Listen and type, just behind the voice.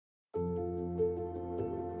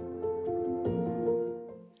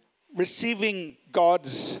receiving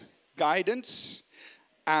God's guidance,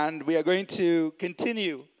 and we are going to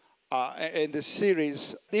continue in this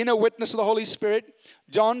series, the inner witness of the Holy Spirit.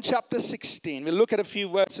 John chapter 16. We'll look at a few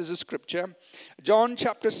verses of scripture. John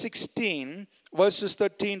chapter 16, verses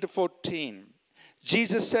 13 to 14.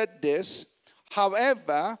 Jesus said this,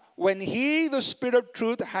 "However, when he, the Spirit of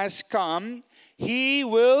truth, has come, he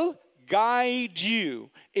will guide you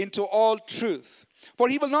into all truth. For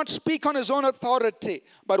he will not speak on his own authority,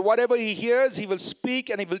 but whatever he hears, he will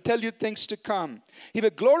speak, and he will tell you things to come. He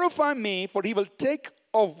will glorify me, for he will take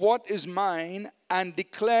of what is mine and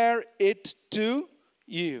declare it to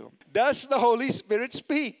you." Does the Holy Spirit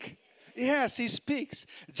speak? Yes, he speaks.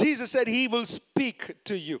 Jesus said he will speak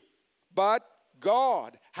to you. But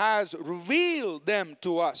God has revealed them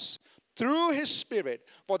to us through his Spirit.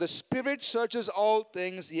 For the Spirit searches all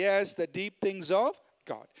things, yes, the deep things of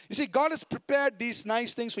God. You see, God has prepared these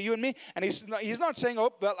nice things for you and me. And he's not saying,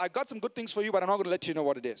 "Oh, well, I got some good things for you, but I'm not going to let you know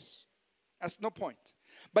what it is." That's no point.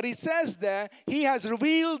 But he says there, he has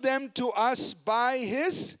revealed them to us by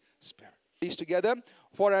his Spirit. These together.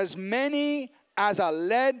 For as many as are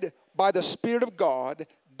led by the Spirit of God,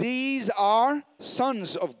 these are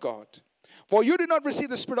sons of God. For you did not receive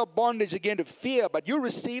the spirit of bondage again to fear, but you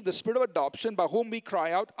received the spirit of adoption, by whom we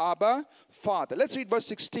cry out, "Abba, Father." Let's read verse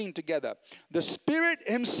 16 together. "The Spirit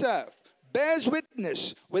himself bears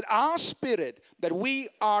witness with our spirit that we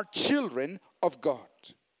are children of God."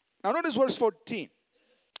 Now notice verse 14.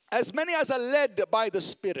 As many as are led by the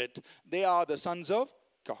Spirit, they are the sons of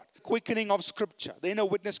God. Quickening of Scripture. The inner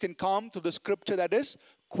witness can come to the Scripture that is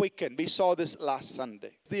quickened. We saw this last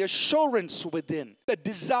Sunday. The assurance within, the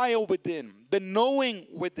desire within, the knowing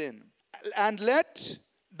within. "And let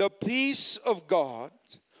the peace of God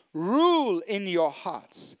rule in your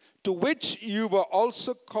hearts, to which you were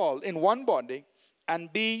also called in one body,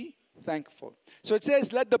 and be thankful." So it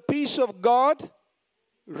says, let the peace of God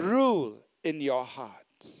rule in your hearts.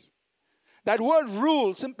 That word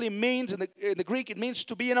rule simply means, in the Greek, it means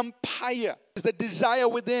to be an umpire. It's the desire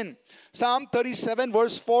within. Psalm 37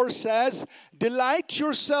 verse 4 says, "Delight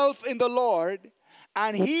yourself in the Lord,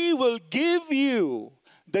 and he will give you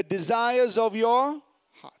the desires of your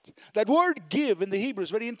heart." That word "give" in the Hebrew is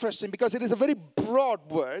very interesting because it is a very broad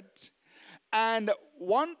word. And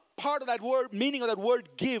one part of that word, meaning of that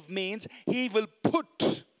word "give," means he will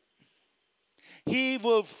put, he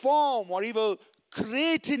will form, or he will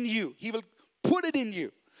create in you. He will put it in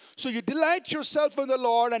you. So you delight yourself in the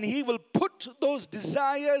Lord, and he will put those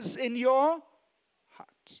desires in your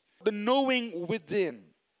heart. The knowing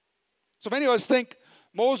within. So many of us think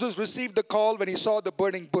Moses received the call when he saw the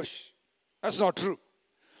burning bush. That's not true.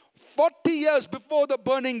 40 years before the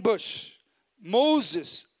burning bush,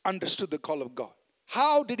 Moses understood the call of God.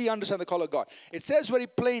 How did he understand the call of God? It says very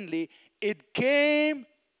plainly, it came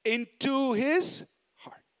into his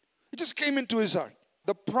heart. It just came into his heart.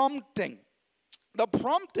 The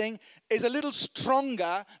prompting is a little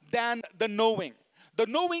stronger than the knowing. The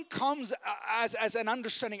knowing comes as an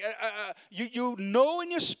understanding. You know in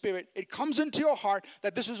your spirit, it comes into your heart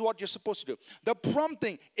that this is what you're supposed to do. The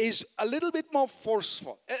prompting is a little bit more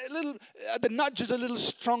forceful. The nudge is a little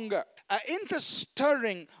stronger. In the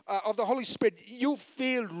stirring of the Holy Spirit, you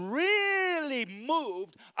feel really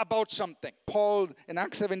moved about something. Paul, in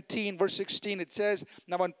Acts 17, verse 16, it says,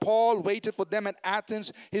 "Now when Paul waited for them at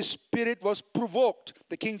Athens, his spirit was provoked."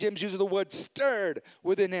 The King James uses the word "stirred"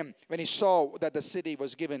 within him when he saw that the city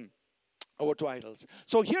was given over to idols.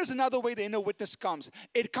 So here's another way the inner witness comes.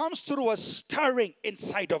 It comes through a stirring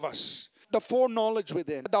inside of us. The foreknowledge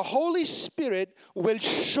within. The Holy Spirit will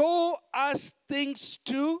show us things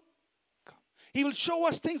to come. He will show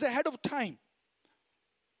us things ahead of time.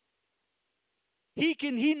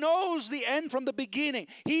 He knows the end from the beginning.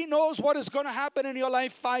 He knows what is going to happen in your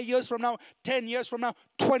life 5 years from now, 10 years from now,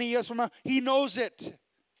 20 years from now. He knows it.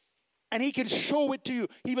 And he can show it to you.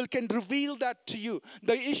 He can reveal that to you.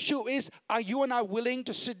 The issue is, are you and I willing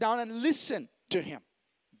to sit down and listen to him?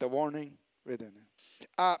 The warning within him.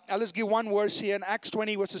 I'll just give one verse here in Acts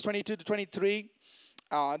 20, verses 22 to 23.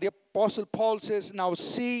 The Apostle Paul says, "Now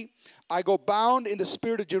see, I go bound in the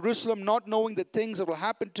spirit of Jerusalem, not knowing the things that will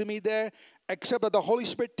happen to me there, except that the Holy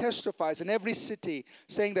Spirit testifies in every city,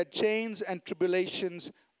 saying that chains and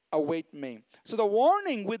tribulations await me." So the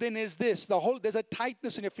warning within is this. There's a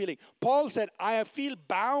tightness in your feeling. Paul said, "I feel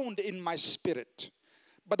bound in my spirit."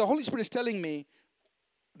 But the Holy Spirit is telling me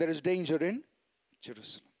there is danger in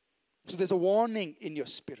Jerusalem. So there's a warning in your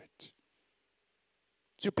spirit.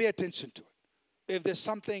 So pay attention to it. If there's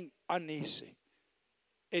something uneasy,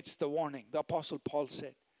 it's the warning. The Apostle Paul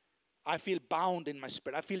said, "I feel bound in my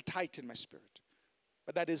spirit. I feel tight in my spirit."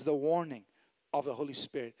 But that is the warning. of the Holy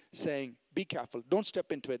Spirit saying, be careful, don't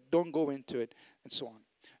step into it, don't go into it, and so on.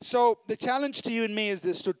 So the challenge to you and me is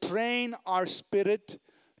this: to train our spirit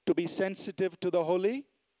to be sensitive to the Holy.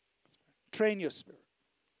 Train your spirit.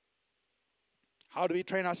 How do we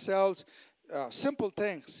train ourselves? Simple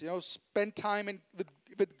things. Spend time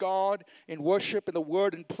with God in worship, in the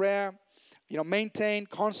Word, in prayer. Maintain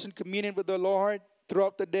constant communion with the Lord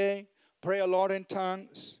throughout the day. Pray a lot in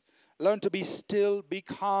tongues. Learn to be still, be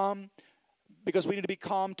calm, because we need to be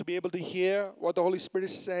calm to be able to hear what the Holy Spirit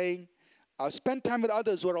is saying. Spend time with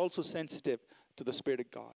others who are also sensitive to the Spirit of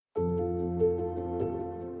God.